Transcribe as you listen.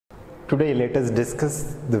Today let us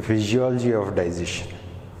discuss the physiology of digestion.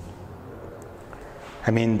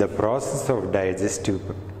 The process of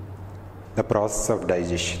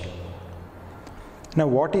digestion. Now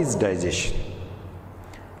what is digestion?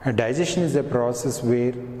 Digestion is a process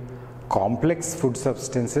where complex food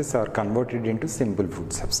substances are converted into simple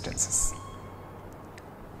food substances.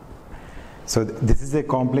 So this is a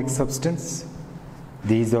complex substance,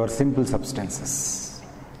 these are simple substances.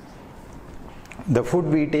 The food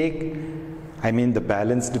we take, the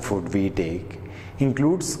balanced food we take,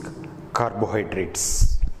 includes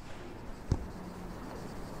carbohydrates,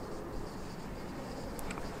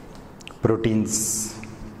 proteins,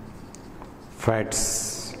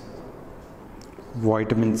 fats,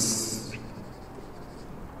 vitamins,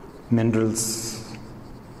 minerals,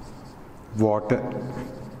 water,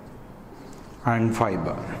 and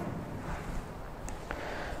fiber.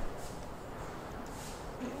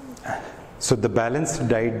 So the balanced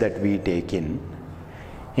diet that we take in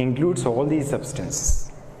includes all these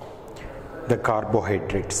substances. The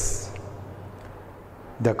carbohydrates.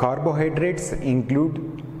 The carbohydrates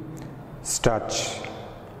include starch,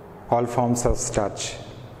 all forms of starch,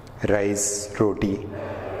 rice, roti,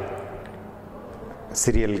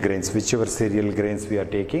 cereal grains, whichever cereal grains we are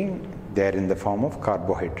taking, they are in the form of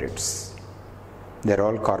carbohydrates. They are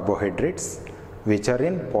all carbohydrates which are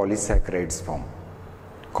in polysaccharides form,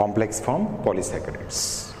 complex form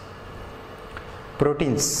polysaccharides.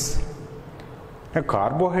 Proteins. Now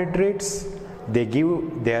carbohydrates, they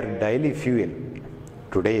give their daily fuel.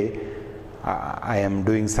 Today I am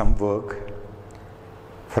doing some work.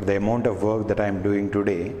 For the amount of work that I am doing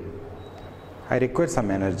today, I require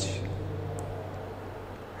some energy.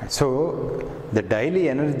 So the daily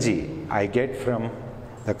energy I get from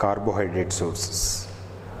the carbohydrate sources.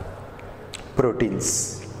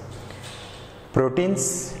 Proteins.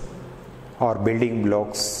 Proteins are building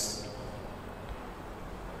blocks.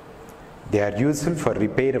 They are useful for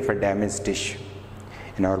repair of a damaged tissue.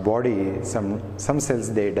 In our body, some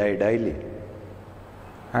cells they die daily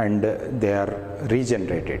and they are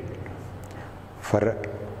regenerated.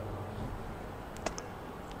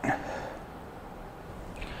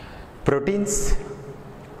 Proteins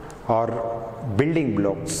are building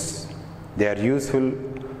blocks. They are useful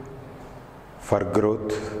for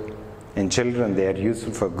growth. In children, they are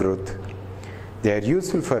useful for growth. They are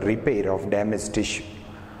useful for repair of damaged tissue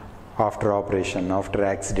after operation, after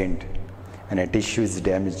accident, when a tissue is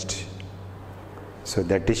damaged. So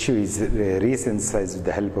the tissue is resensitized with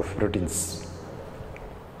the help of proteins.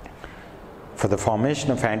 For the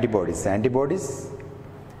formation of antibodies,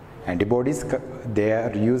 they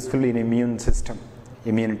are useful in immune system,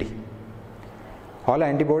 immunity. All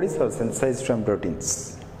antibodies are synthesized from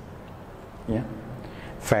proteins.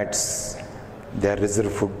 Fats, they are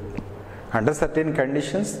reserve food. Under certain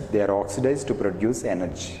conditions, they are oxidized to produce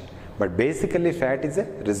energy. But basically, fat is a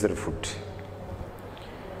reserve food.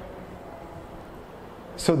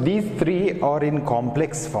 So these three are in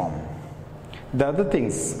complex form. The other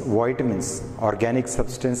things, vitamins, organic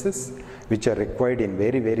substances, which are required in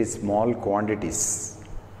very, very small quantities.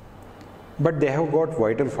 But they have got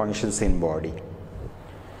vital functions in body.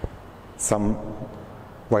 Some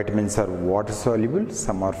vitamins are water soluble,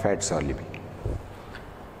 some are fat soluble.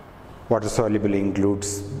 Water soluble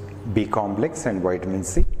includes B complex and vitamin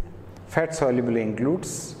C. Fat soluble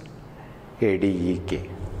includes A, D, E, K,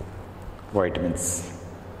 vitamins.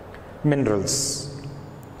 Minerals.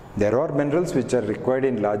 There are minerals which are required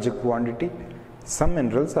in larger quantity. Some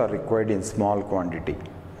minerals are required in small quantity.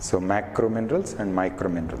 So macro minerals and micro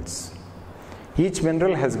minerals. Each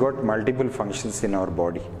mineral has got multiple functions in our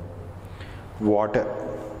body. Water,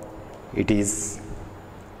 it is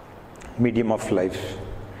medium of life.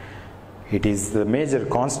 It is the major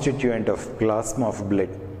constituent of plasma of blood.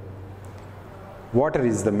 Water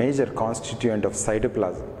is the major constituent of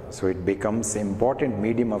cytoplasm, so it becomes important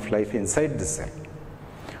medium of life inside the cell.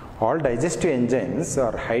 All digestive enzymes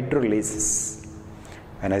are hydrolases.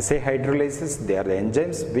 When I say hydrolases, they are the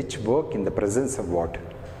enzymes which work in the presence of water.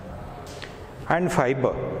 And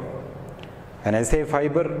fiber. When I say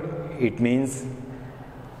fiber, it means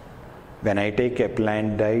when I take a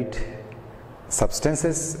plant diet,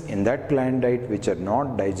 substances in that plant diet which are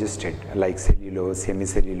not digested, like cellulose,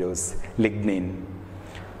 hemicellulose, lignin,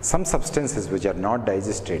 some substances which are not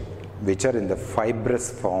digested, which are in the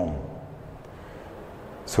fibrous form.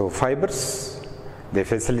 So fibers, they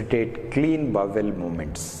facilitate clean bowel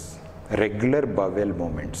movements, regular bowel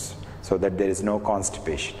movements, so that there is no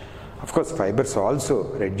constipation. Of course, fibers also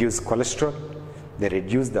reduce cholesterol, they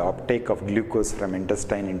reduce the uptake of glucose from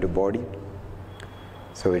intestine into body.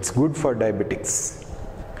 So it's good for diabetics.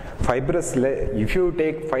 If you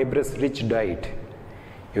take fibrous rich diet,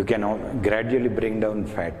 you can gradually bring down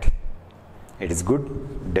fat. It is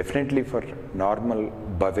good definitely for normal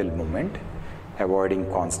bowel movement, avoiding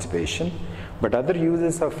constipation. But other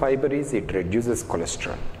uses of fiber is it reduces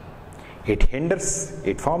cholesterol.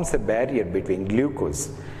 It forms a barrier between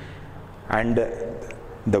glucose and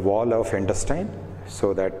the wall of intestine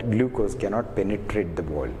so that glucose cannot penetrate the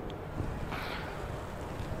wall.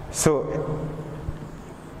 So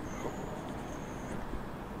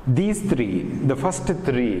these three, the first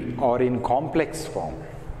three are in complex form.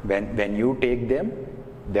 When you take them,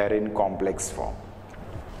 they are in complex form.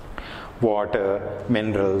 Water,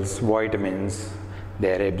 minerals, vitamins,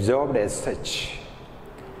 they are absorbed as such.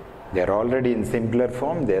 They are already in simpler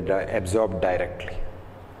form, they are absorbed directly.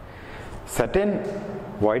 Certain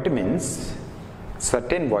vitamins,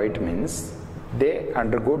 they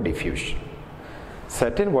undergo diffusion.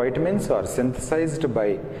 Certain vitamins are synthesized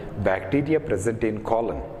by bacteria present in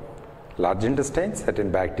colon, large intestine. Certain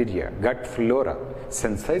bacteria, gut flora,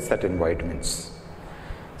 synthesize certain vitamins.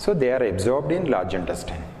 So they are absorbed in large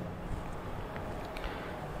intestine.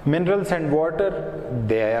 Minerals and water,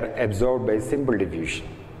 they are absorbed by simple diffusion.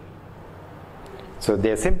 So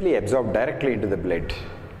they are simply absorbed directly into the blood.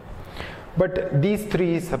 But these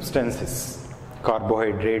three substances,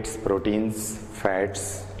 carbohydrates, proteins,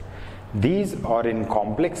 fats, these are in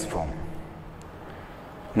complex form.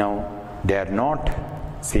 Now, they are not,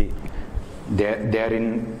 they are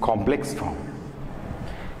in complex form.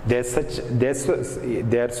 They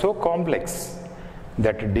are so complex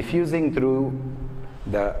that diffusing through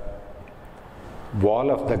the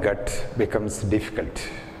wall of the gut becomes difficult.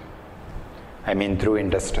 I mean through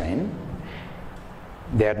intestine.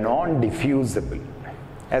 They are non-diffusible.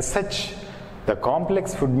 As such, the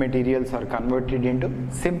complex food materials are converted into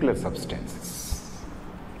simpler substances.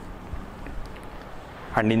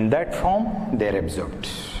 And in that form, they are absorbed.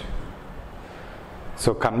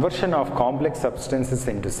 So conversion of complex substances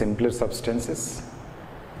into simpler substances.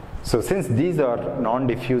 So since these are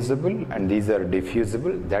non-diffusible and these are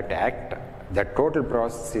diffusible, that total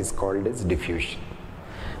process is called as diffusion.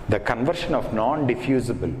 The conversion of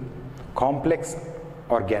non-diffusible complex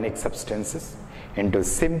organic substances into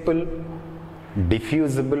simple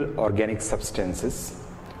diffusible organic substances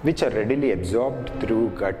which are readily absorbed through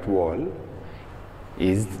gut wall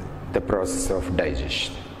is the process of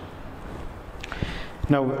digestion.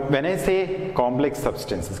 Now, when I say complex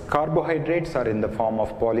substances, carbohydrates are in the form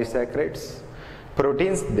of polysaccharides,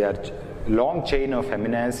 proteins, they are long chain of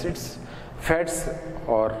amino acids, fats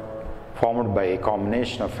are formed by a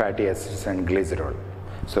combination of fatty acids and glycerol.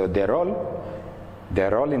 So they are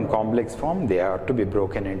all in complex form. They are to be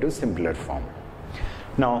broken into simpler form.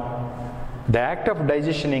 Now, the act of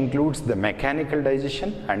digestion includes the mechanical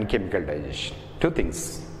digestion and chemical digestion. Two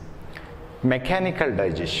things. Mechanical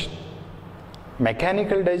digestion.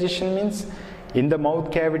 Mechanical digestion means in the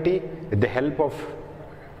mouth cavity, with the help of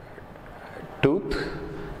tooth,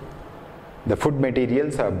 the food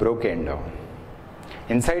materials are broken down.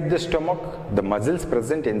 Inside the stomach, the muscles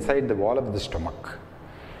present inside the wall of the stomach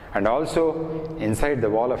and also inside the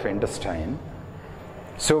wall of intestine.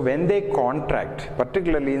 So when they contract,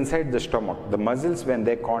 particularly inside the stomach, the muscles when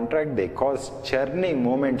they contract, they cause churning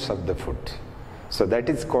movements of the food. So that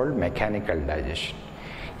is called mechanical digestion.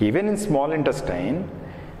 Even in small intestine,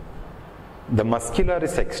 the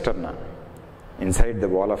muscularis externa, inside the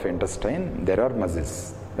wall of intestine, there are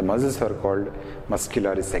muscles. The muscles are called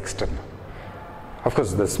muscularis externa. Of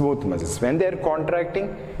course, the smooth muscles, when they are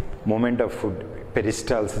contracting, movement of food,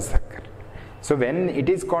 peristalsis occur. So when it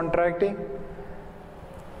is contracting,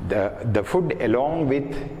 the food along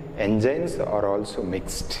with enzymes are also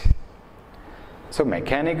mixed. So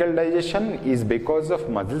mechanical digestion is because of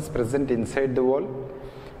muscles present inside the wall.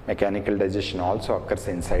 Mechanical digestion also occurs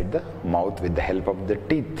inside the mouth with the help of the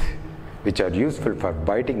teeth, which are useful for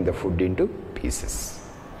biting the food into pieces.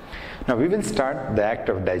 Now we will start the act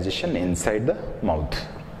of digestion inside the mouth.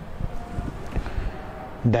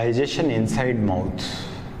 Digestion inside mouth.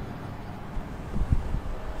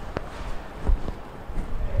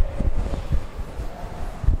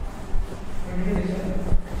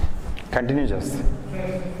 Continue, just.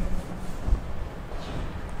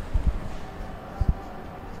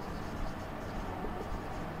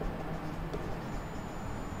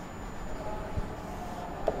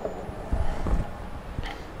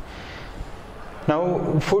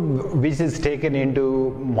 Now, food which is taken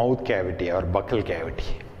into mouth cavity or buccal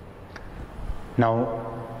cavity.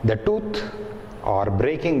 Now, the tooth are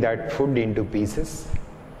breaking that food into pieces.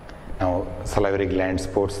 Now, salivary glands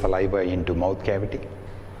pour saliva into mouth cavity.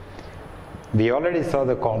 We already saw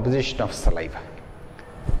the composition of saliva.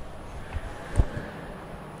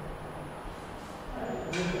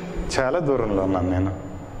 చాలా దూరంలో ఉన్నాను నేను.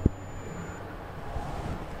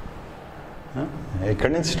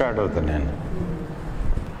 ఎక్కడి నుంచి start అవుతాను నేను?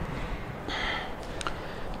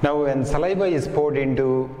 Now when saliva is poured into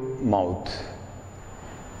mouth,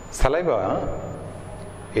 saliva,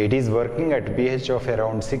 it is working at pH of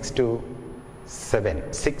around 6 to 7,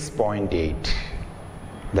 6.8.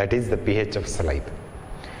 That is the pH of saliva.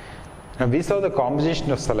 Now we saw the composition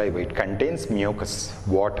of saliva. It contains mucus,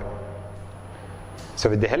 water. So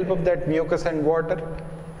with the help of that mucus and water,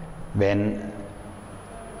 when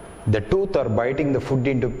the tooth are biting the food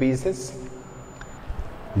into pieces,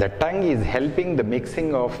 the tongue is helping the mixing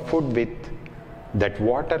of food with that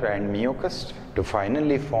water and mucus to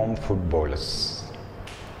finally form food bolus.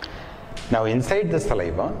 Now inside the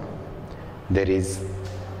saliva, there is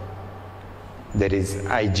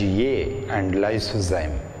IgA and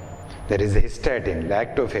lysozyme. There is histatin,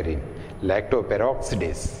 lactoferrin,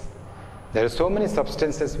 lactoperoxidase. There are so many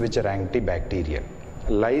substances which are antibacterial.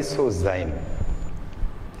 Lysozyme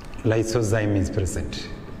is present.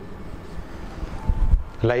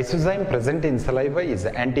 Lysozyme present in saliva is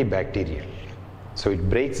antibacterial. So it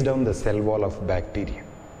breaks down the cell wall of bacteria.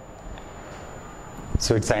 So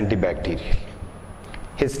it's antibacterial.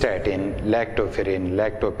 Histatin, lactoferrin,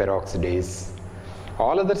 lactoperoxidase,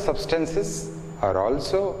 all other substances are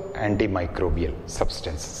also antimicrobial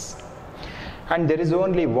substances. And there is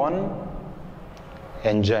only one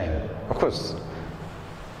enzyme. Of course,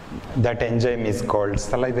 that enzyme is called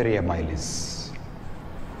salivary amylase.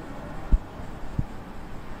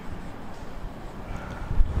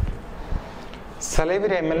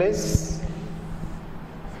 Salivary amylase,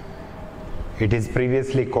 it is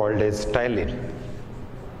previously called as ptyalin.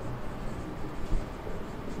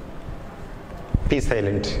 P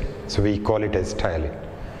silent, so we call it as ptyalin.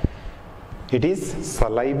 It is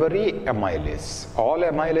salivary amylase. All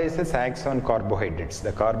amylases acts on carbohydrates.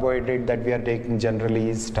 The carbohydrate that we are taking generally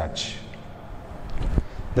is starch.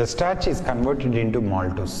 The starch is converted into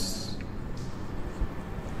maltose.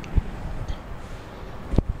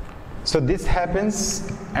 So this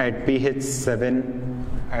happens at pH 7,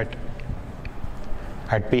 at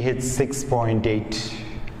pH 6.8.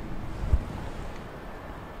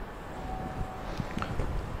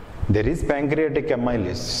 There is pancreatic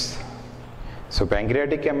amylase. So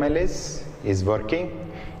pancreatic amylase is working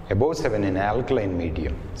above 7 in alkaline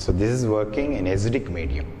medium. So this is working in acidic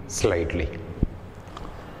medium slightly.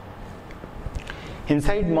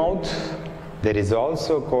 Inside mouth, there is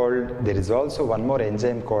also one more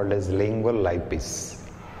enzyme called as lingual lipase.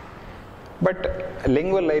 But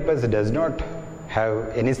lingual lipase does not have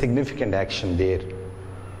any significant action there.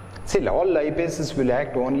 See, all lipases will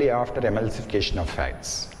act only after emulsification of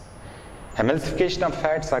fats. Emulsification of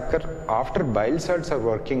fats occur after bile salts are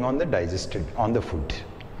working on the food.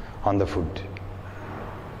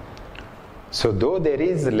 So though there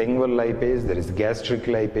is lingual lipase, there is gastric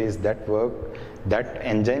lipase that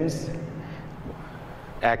enzymes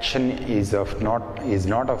action is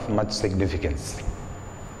not of much significance.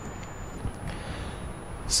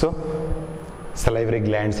 So salivary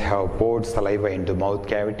glands have poured saliva into mouth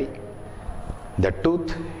cavity. The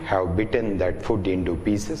tooth have bitten that food into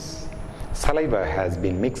pieces. Saliva has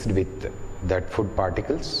been mixed with that food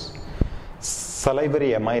particles.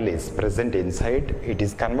 Salivary amylase present inside, it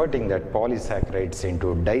is converting that polysaccharides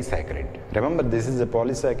into disaccharide. Remember, this is a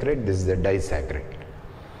polysaccharide, this is a disaccharide.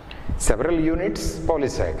 Several units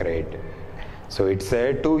polysaccharide. So it's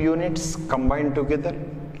 2 units combined together.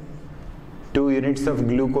 2 units of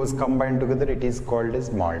glucose combined together, it is called as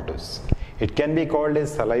maltose. It can be called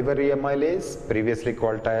as salivary amylase, previously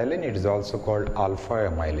called ptyalin. It is also called alpha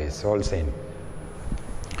amylase, all same.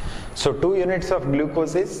 So 2 units of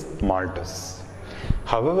glucose is maltose.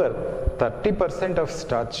 However, 30% of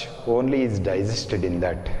starch only is digested in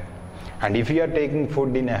that. And if you are taking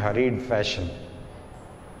food in a hurried fashion,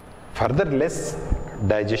 further less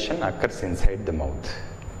digestion occurs inside the mouth.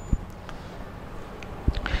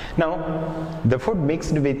 Now, the food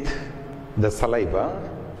mixed with the saliva,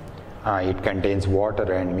 it contains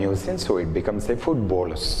water and mucin, so it becomes a food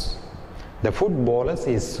bolus. The food bolus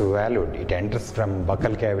is swallowed. It enters from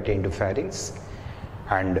buccal cavity into pharynx,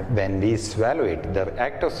 and when we swallow it, the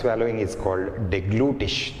act of swallowing is called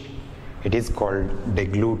deglutition. It is called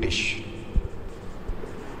deglutition.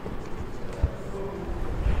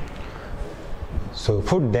 So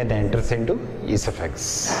food then enters into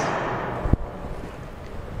esophagus.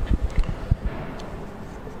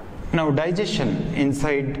 Now digestion in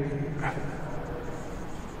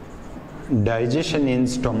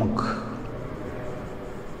stomach.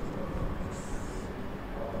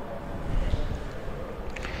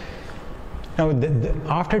 Now,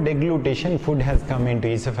 after deglutition, food has come into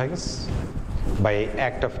esophagus. By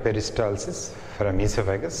act of peristalsis from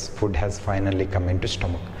esophagus, food has finally come into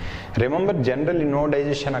stomach. Remember, generally no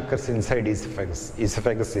digestion occurs inside esophagus.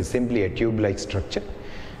 Esophagus is simply a tube-like structure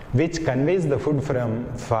which conveys the food from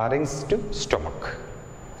pharynx to stomach.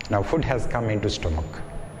 Now, food has come into stomach.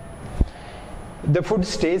 The food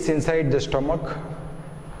stays inside the stomach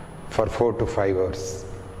for 4 to 5 hours.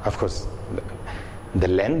 Of course, the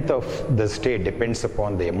length of the stay depends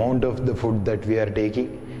upon the amount of the food that we are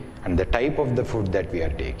taking and the type of the food that we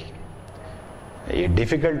are taking.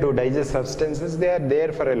 Difficult to digest substances, they are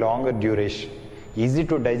there for a longer duration. Easy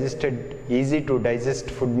to digest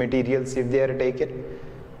food materials, if they are taken,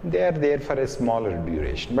 they are there for a smaller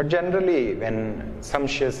duration. But generally, when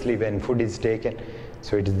food is taken,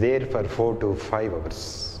 so it is there for 4 to 5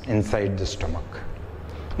 hours inside the stomach.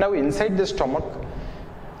 Now, inside the stomach,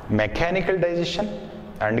 mechanical digestion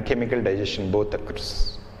and chemical digestion both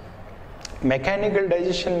occurs. Mechanical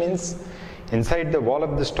digestion means inside the wall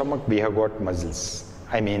of the stomach we have got muscles.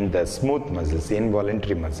 I mean the smooth muscles,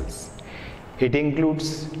 involuntary muscles. It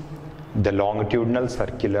includes the longitudinal,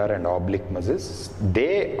 circular and oblique muscles.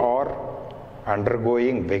 They are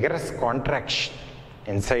undergoing vigorous contraction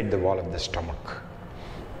inside the wall of the stomach.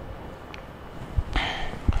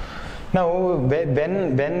 Now,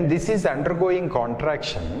 when this is undergoing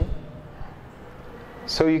contraction,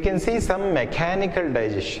 so you can see some mechanical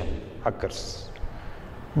digestion occurs.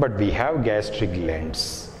 But we have gastric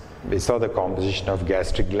glands. We saw the composition of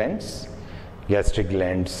gastric glands. Gastric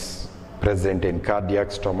glands present in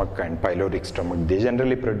cardiac stomach and pyloric stomach, they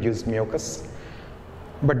generally produce mucus.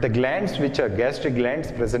 But the glands which are gastric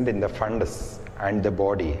glands present in the fundus and the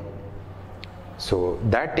body, so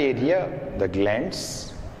that area, the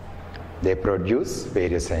glands, they produce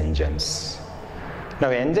various enzymes.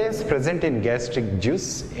 Now, enzymes present in gastric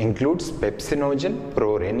juice includes pepsinogen,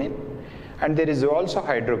 prorenin, and there is also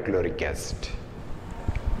hydrochloric acid,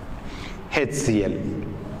 HCl.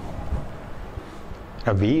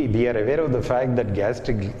 Now, we are aware of the fact that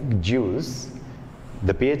gastric juice,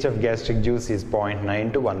 the pH of gastric juice is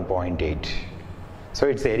 0.9 to 1.8. So,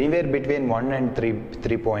 it's anywhere between 1 and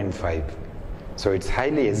 3.5. So, it's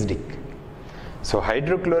highly acidic. So,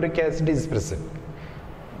 hydrochloric acid is present.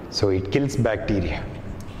 So, it kills bacteria.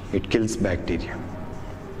 It kills bacteria.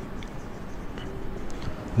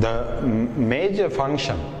 The major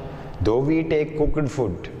function, though we take cooked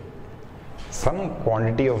food, some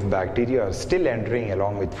quantity of bacteria are still entering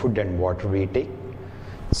along with food and water we take.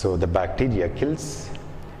 So, the bacteria kills.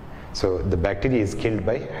 So, the bacteria is killed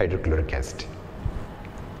by hydrochloric acid.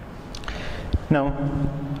 Now,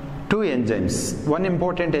 two enzymes. One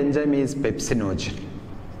important enzyme is pepsinogen.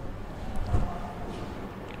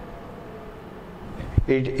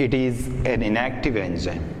 It is an inactive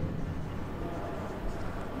enzyme.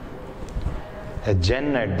 A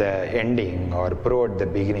gen at the ending or pro at the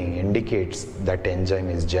beginning indicates that enzyme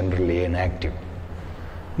is generally inactive.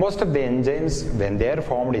 Most of the enzymes, when they are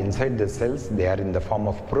formed inside the cells, they are in the form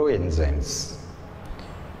of proenzymes,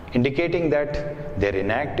 indicating that they are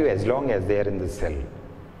inactive as long as they are in the cell.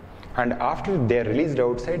 And after they are released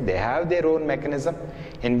outside, they have their own mechanism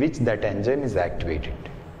in which that enzyme is activated.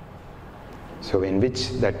 So, in which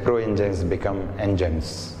that proenzymes become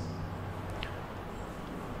enzymes.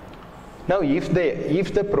 Now, if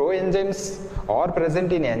the proenzymes are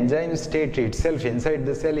present in enzyme state itself inside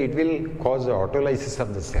the cell, it will cause autolysis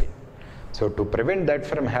of the cell. So, to prevent that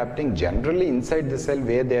from happening, generally inside the cell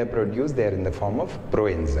where they are produced, they are in the form of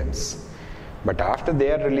proenzymes. But after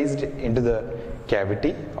they are released into the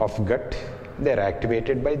cavity of gut, they are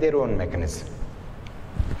activated by their own mechanism.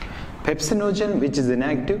 Pepsinogen, which is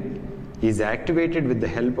inactive, is activated with the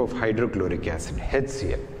help of hydrochloric acid,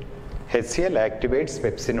 HCl. HCl activates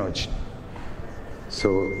pepsinogen. So,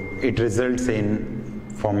 it results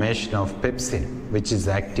in formation of pepsin, which is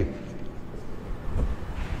active.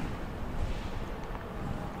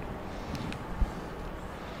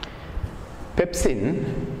 Pepsin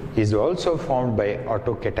is also formed by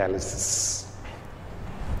autocatalysis.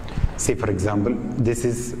 See, for example, this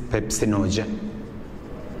is pepsinogen.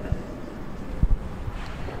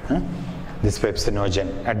 This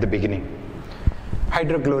pepsinogen at the beginning.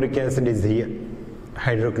 Hydrochloric acid is here.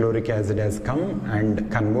 Hydrochloric acid has come and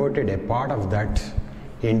converted a part of that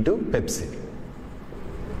into pepsin.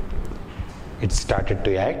 It started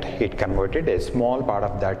to act, it converted a small part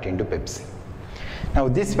of that into pepsin. Now,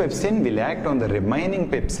 this pepsin will act on the remaining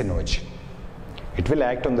pepsinogen. It will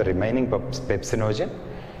act on the remaining pepsinogen,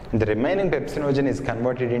 and the remaining pepsinogen is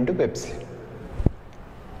converted into pepsin.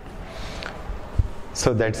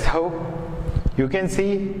 So, that's how you can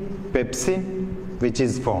see pepsin which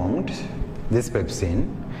is formed this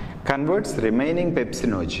pepsin converts remaining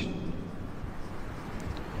pepsinogen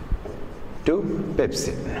to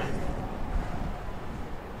pepsin.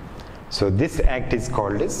 So this act is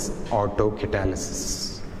called as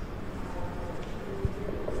autocatalysis.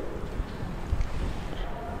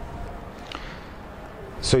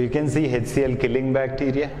 So you can see HCl killing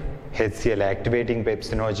bacteria, HCl activating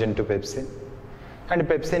pepsinogen to pepsin, and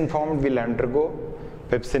pepsin formed will undergo,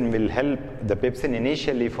 pepsin will help, the pepsin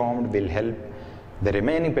initially formed will help the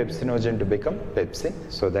remaining pepsinogen to become pepsin,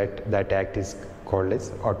 so that act is called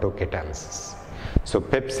as autocatalysis. So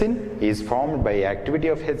pepsin is formed by activity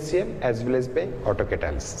of HCl as well as by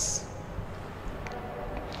autocatalysis.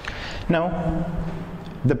 Now,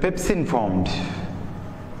 the pepsin formed,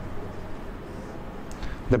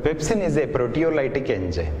 the pepsin is a proteolytic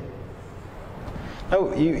enzyme.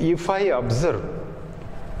 Now, if I observe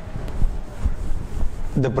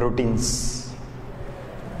the proteins,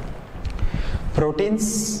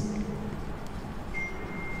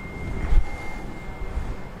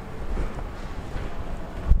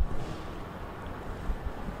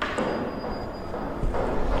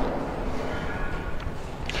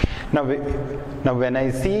 now when I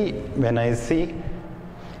see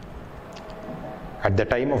at the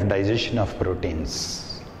time of digestion of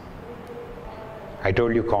proteins, I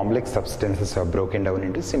told you complex substances are broken down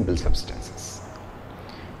into simple substances.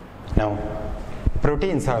 Now,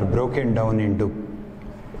 proteins are broken down into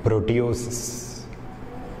proteoses,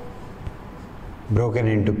 broken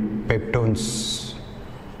into peptones,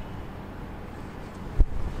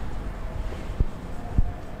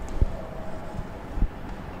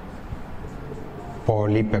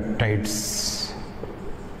 polypeptides,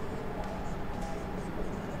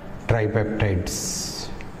 tripeptides,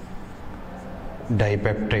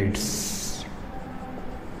 dipeptides,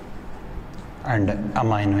 and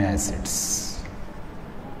amino acids.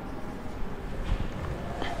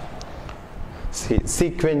 See,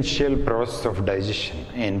 sequential process of digestion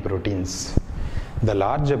in proteins. The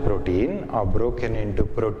larger protein are broken into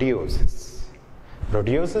proteoses.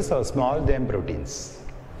 Proteoses are smaller than proteins.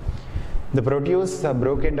 The proteoses are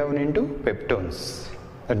broken down into peptones.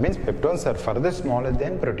 That means peptones are further smaller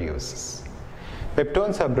than proteoses.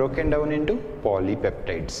 Peptones are broken down into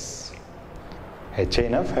polypeptides, a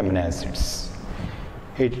chain of amino acids.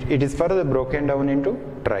 It is further broken down into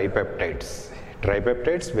tripeptides.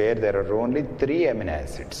 Tripeptides where there are only 3 amino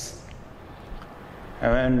acids.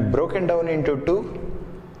 And broken down into 2,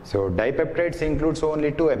 so dipeptides includes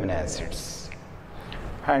only 2 amino acids.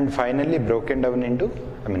 And finally broken down into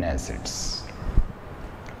amino acids.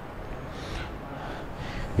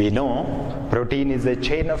 We know protein is a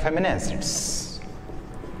chain of amino acids.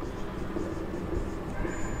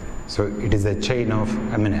 So it is a chain of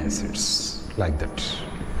amino acids like that.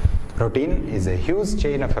 Protein is a huge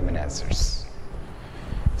chain of amino acids.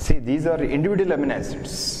 See, these are individual amino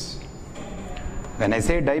acids. When I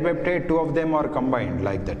say dipeptide, 2 of them are combined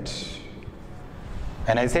like that.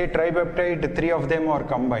 When I say tripeptide, 3 of them are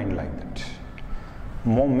combined like that.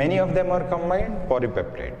 Many of them are combined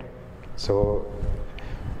polypeptide. So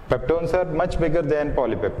peptones are much bigger than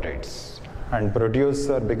polypeptides, and proteoses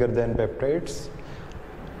are bigger than peptides.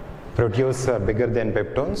 Proteoses are bigger than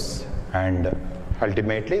peptones, and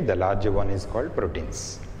ultimately the larger one is called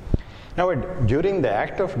proteins. Now, during the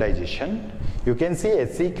act of digestion, you can see a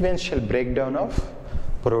sequential breakdown of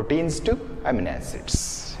proteins to amino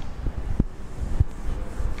acids.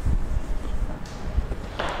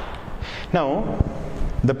 Now,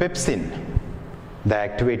 the pepsin, the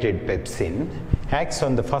activated pepsin, acts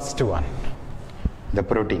on the first one, the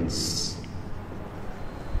proteins,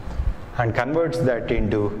 and converts that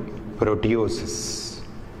into proteoses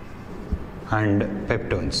and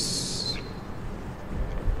peptones.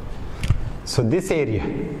 So this area,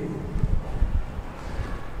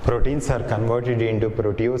 proteins are converted into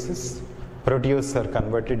proteoses, proteoses are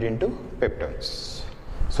converted into peptones.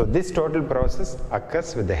 So this total process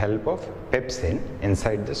occurs with the help of pepsin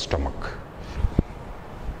inside the stomach.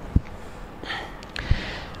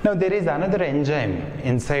 Now there is another enzyme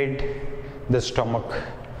inside the stomach.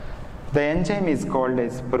 The enzyme is called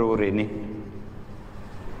as prorenin.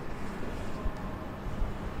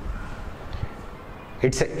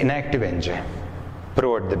 It's an inactive enzyme.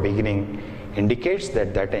 Pro at the beginning indicates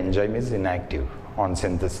that that enzyme is inactive on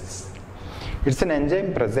synthesis. It's an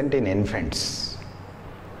enzyme present in infants.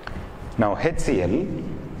 Now HCl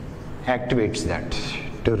activates that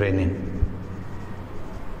to renin.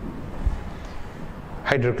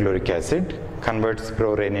 Hydrochloric acid converts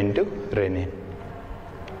prorenin to renin.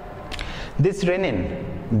 This renin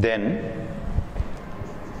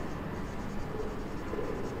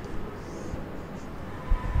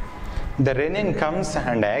The renin comes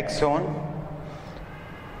and acts on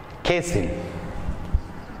casein.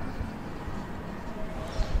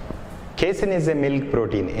 Casein is a milk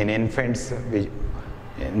protein in infants,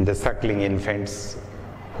 in the suckling infants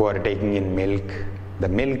who are taking in milk. The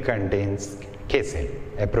milk contains casein,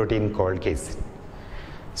 a protein called casein.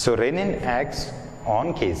 So renin acts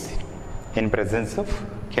on casein in presence of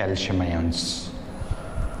calcium ions.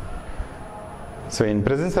 So in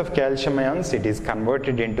presence of calcium ions, it is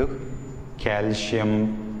converted into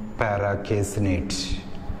calcium paracaseinate.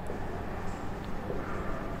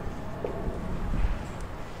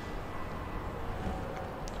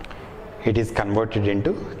 It is converted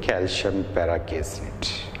into calcium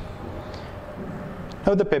paracaseinate.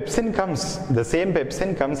 Now the pepsin comes, the same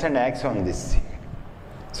pepsin comes and acts on this.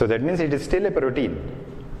 So that means it is still a protein.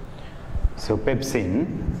 So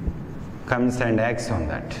pepsin comes and acts on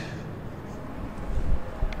that.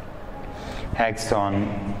 Acts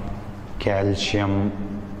on calcium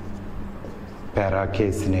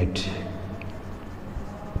paracaseinate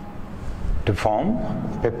to form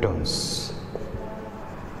peptones.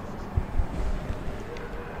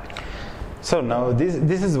 So now this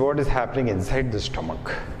is what is happening inside the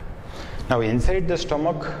stomach. Now inside the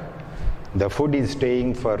stomach, the food is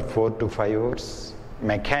staying for 4 to 5 hours.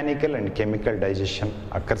 Mechanical and chemical digestion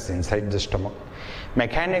occurs inside the stomach.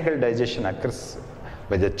 Mechanical digestion occurs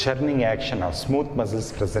by the churning action of smooth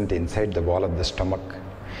muscles present inside the wall of the stomach.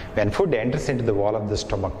 When food enters into the wall of the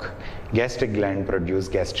stomach, gastric gland produces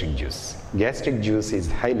gastric juice. Gastric juice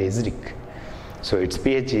is highly acidic, so its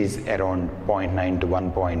pH is around 0.9 to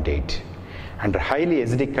 1.8. Under highly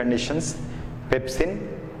acidic conditions, pepsin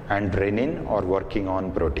and renin are working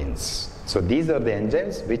on proteins. So these are the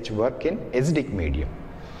enzymes which work in acidic medium.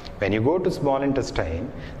 When you go to small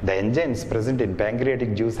intestine, the enzymes present in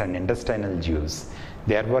pancreatic juice and intestinal juice,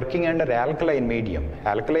 they are working under alkaline medium.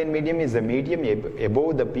 Alkaline medium is a medium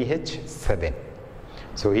above the pH 7.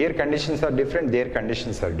 So here conditions are different, there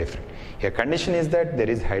conditions are different. Here condition is that there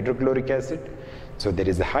is hydrochloric acid, so there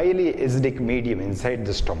is a highly acidic medium inside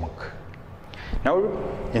the stomach. Now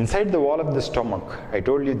inside the wall of the stomach, I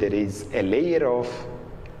told you there is a layer of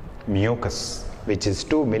mucus which is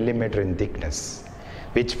 2 millimeter in thickness,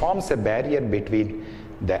 which forms a barrier between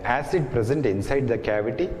the acid present inside the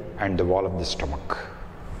cavity and the wall of the stomach.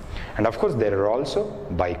 And of course there are also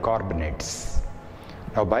bicarbonates.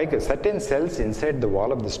 Now certain cells inside the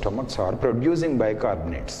wall of the stomach are producing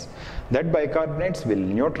bicarbonates. That bicarbonates will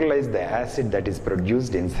neutralize the acid that is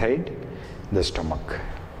produced inside the stomach.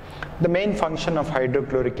 The main function of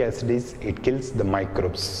hydrochloric acid is it kills the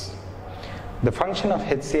microbes. The function of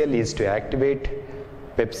HCl is to activate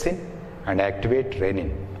pepsin and activate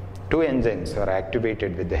renin. 2 enzymes are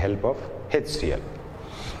activated with the help of HCl.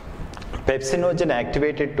 Pepsinogen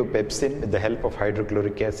activated to pepsin with the help of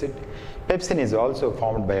hydrochloric acid. Pepsin is also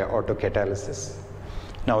formed by autocatalysis.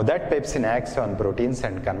 Now that pepsin acts on proteins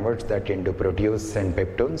and converts that into proteoses and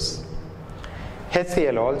peptones.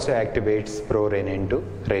 HCl also activates prorenin to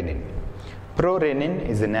renin. Prorenin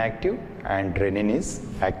is inactive and renin is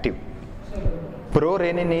active.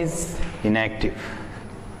 Prorenin is inactive.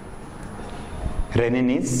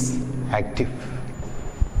 Renin is active.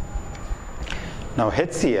 Now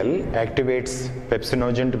HCl activates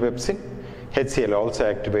pepsinogen to pepsin. HCl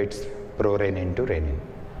also activates prorenin to renin.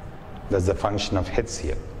 That's the function of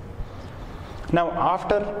HCl. Now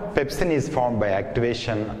after pepsin is formed by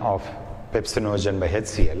activation of pepsinogen by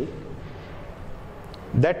HCl,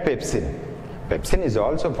 that pepsin is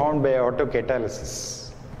also formed by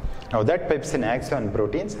autocatalysis. Now that pepsin acts on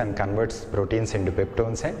proteins and converts proteins into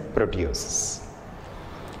peptones and proteoses.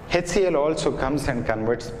 HCl also comes and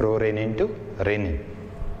converts prorenin to renin.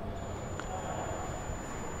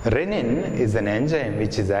 Renin is an enzyme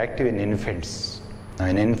which is active in infants. Now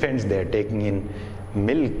in infants they are taking in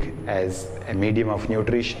milk as a medium of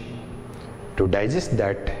nutrition. To digest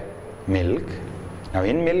that milk, now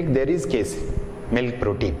in milk there is casein, milk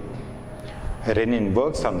protein. Renin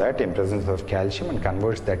works on that in presence of calcium and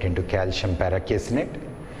converts that into calcium paracaseinate.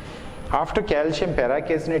 After calcium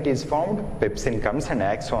paracaseinate is formed, pepsin comes and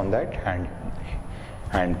acts on that,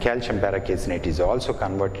 and calcium paracaseinate is also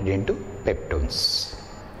converted into peptones.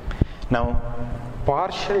 Now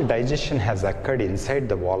partial digestion has occurred inside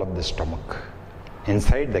the wall of the stomach,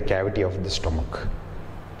 inside the cavity of the stomach.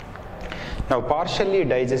 Now partially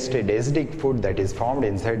digested acidic food that is formed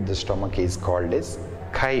inside the stomach is called as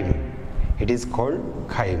chyme. It is called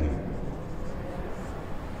chyme.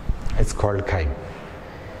 It's called chyme.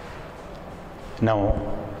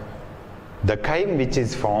 Now the chyme which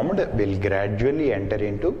is formed will gradually enter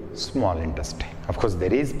into small intestine. Of course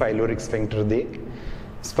there is pyloric sphincter there.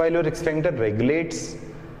 Pyloric sphincter regulates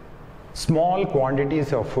Small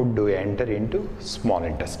quantities of food do enter into small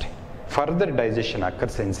intestine. Further digestion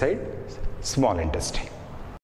occurs inside small intestine.